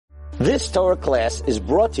This Torah class is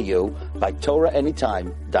brought to you by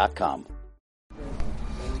TorahAnytime.com.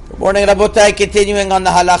 Good morning, Rabotai. Continuing on the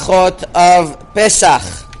halachot of Pesach.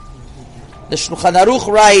 The Shulchan Aruch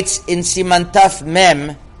writes in Siman Taf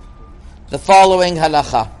Mem the following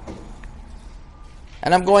halacha.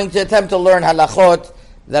 And I'm going to attempt to learn halachot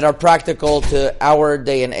that are practical to our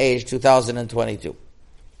day and age, 2022.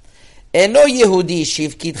 Eno Yehudi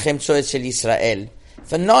shivkitchem tzoetz shel Yisrael.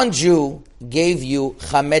 If a non-Jew gave you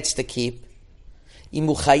chametz to keep,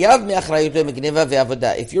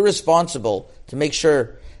 if you're responsible to make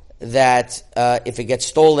sure that if it gets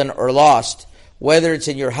stolen or lost, whether it's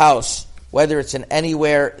in your house, whether it's in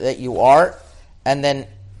anywhere that you are, and then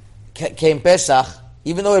came Pesach,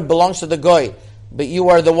 even though it belongs to the goy, but you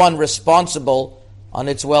are the one responsible on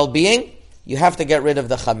its well-being, you have to get rid of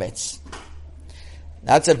the chametz.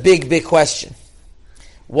 That's a big question.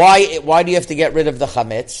 Why do you have to get rid of the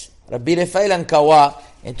chametz? Rabbi Rafael and Kawa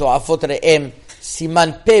in To'afot Re'em,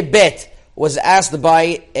 Siman Pe Bet, was asked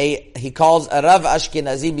by he calls a Rav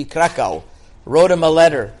Ashkenazi Krakow, wrote him a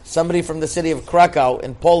letter. Somebody from the city of Krakow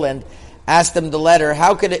in Poland asked him the letter,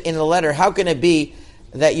 how can it be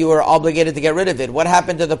that you are obligated to get rid of it? What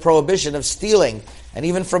happened to the prohibition of stealing? And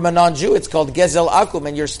even from a non-Jew, it's called Gezel Akum,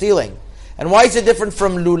 and you're stealing. And why is it different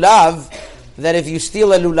from Lulav, that if you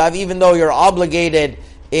steal a Lulav, even though you're obligated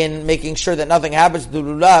in making sure that nothing happens to the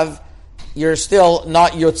Lulav, you're still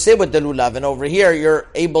not Yotzeh with the Lulav, and over here you're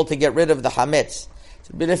able to get rid of the Hametz.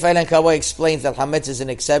 So Rabbi Rafael and Kawa explains that Hametz is an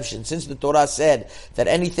exception. Since the Torah said that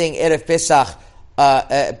anything Erev Pesach,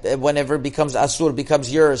 whenever it becomes Asur,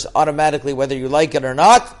 becomes yours automatically, whether you like it or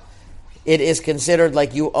not, it is considered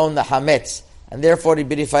like you own the Hametz. And therefore,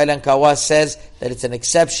 Rabbi Rafael and Kawa says that it's an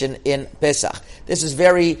exception in Pesach. This is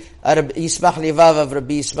very, Yismach Levav of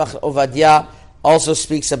Rabbi Yismach Ovadia also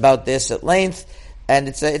speaks about this at length, and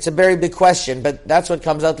it's a very big question, but that's what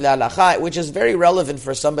comes out le'alacha, which is very relevant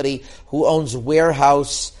for somebody who owns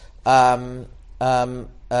warehouse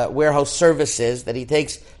services, that he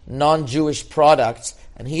takes non-Jewish products,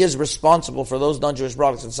 and he is responsible for those non-Jewish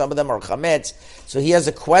products, and some of them are chametz, so he has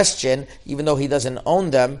a question, even though he doesn't own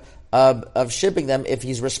them, of shipping them, if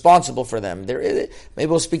he's responsible for them. Maybe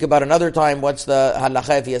we'll speak about another time what's the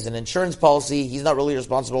halacha if he has an insurance policy. He's not really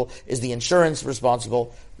responsible. Is the insurance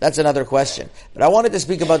responsible? That's another question. But I wanted to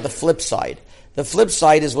speak about the flip side. The flip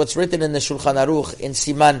side is what's written in the Shulchan Aruch in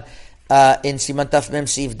Siman Taf Mem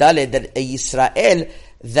Siv Daled, that a Yisrael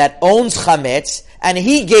that owns chametz and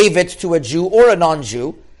he gave it to a Jew or a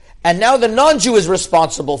non-Jew, and now the non-Jew is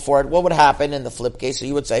responsible for it. What would happen in the flip case? So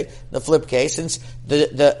you would say, the flip case, since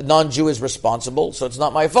the non-Jew is responsible, so it's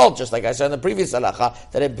not my fault, just like I said in the previous halacha,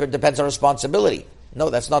 that it depends on responsibility.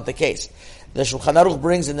 No, that's not the case. The Shulchan Aruch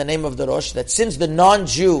brings in the name of the Rosh that since the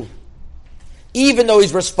non-Jew, even though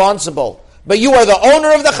he's responsible, but you are the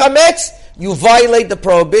owner of the chametz, you violate the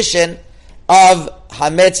prohibition of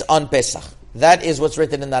chametz on Pesach. That is what's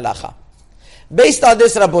written in the halacha. Based on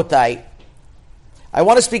this, Rabotai, I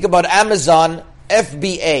want to speak about Amazon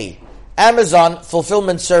FBA, Amazon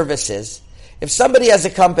Fulfillment Services. If somebody has a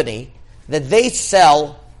company that they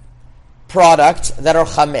sell products that are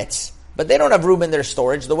chametz, but they don't have room in their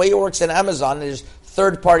storage, the way it works in Amazon is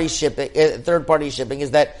third-party shipping. Third-party shipping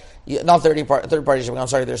is that, not third-party shipping, I'm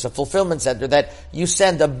sorry, there's a fulfillment center that you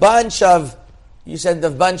send a bunch of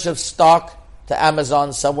stock to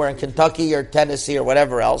Amazon somewhere in Kentucky or Tennessee or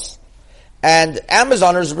whatever else. And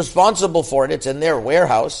Amazon is responsible for it. It's in their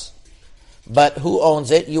warehouse. But who owns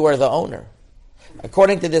it? You are the owner.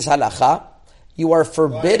 According to this halacha, you are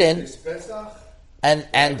forbidden. And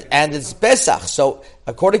it's Pesach. So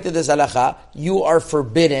according to this halacha, you are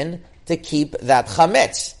forbidden to keep that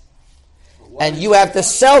chametz. And you have to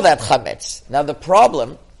sell that chametz. Now the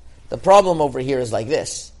problem over here is like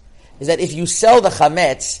this, is that if you sell the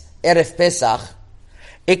chametz, Erev Pesach,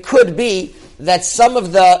 it could be that some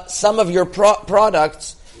of your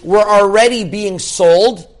products were already being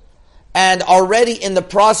sold and already in the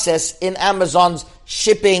process in Amazon's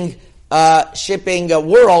shipping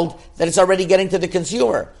world, that it's already getting to the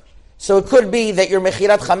consumer. So it could be that your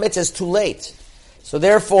mechirat chametz is too late. So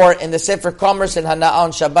therefore, in the Sefer Commerce and Hana'ah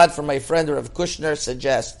on Shabbat, from my friend Rav Kushner,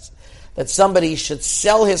 suggests that somebody should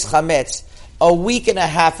sell his chametz a week and a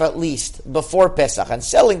half at least before Pesach. And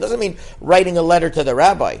selling doesn't mean writing a letter to the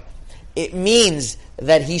rabbi. It means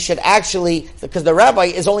that he should actually, because the rabbi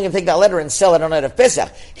is only going to take that letter and sell it on night of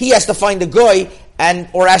Pesach. He has to find a goy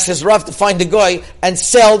or ask his Rav to find a goy and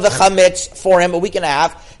sell the chametz for him a week and a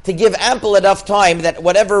half to give ample enough time that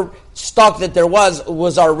whatever stock that there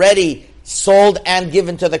was already sold and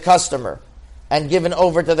given to the customer and given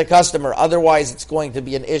over to the customer. Otherwise, it's going to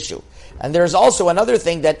be an issue. And there's also another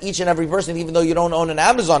thing that each and every person, even though you don't own an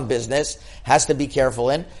Amazon business, has to be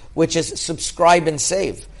careful in, which is subscribe and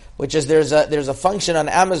save. Which is there's a function on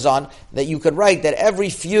Amazon that you could write that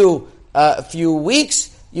every few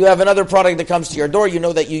weeks you have another product that comes to your door. You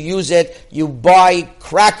know that you use it. You buy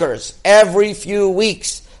crackers every few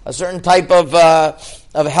weeks, a certain type of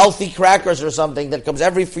healthy crackers or something that comes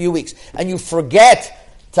every few weeks, and you forget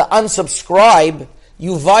to unsubscribe.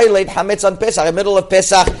 You violate Hametz on Pesach. In the middle of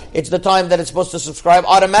Pesach, it's the time that it's supposed to subscribe.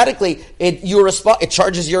 Automatically, it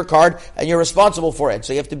charges your card, and you're responsible for it.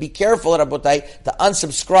 So you have to be careful, Rabotai, to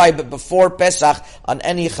unsubscribe before Pesach on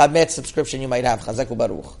any Hametz subscription you might have. Chazak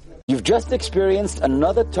u'baruch. You've just experienced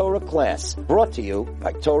another Torah class brought to you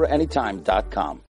by TorahAnytime.com.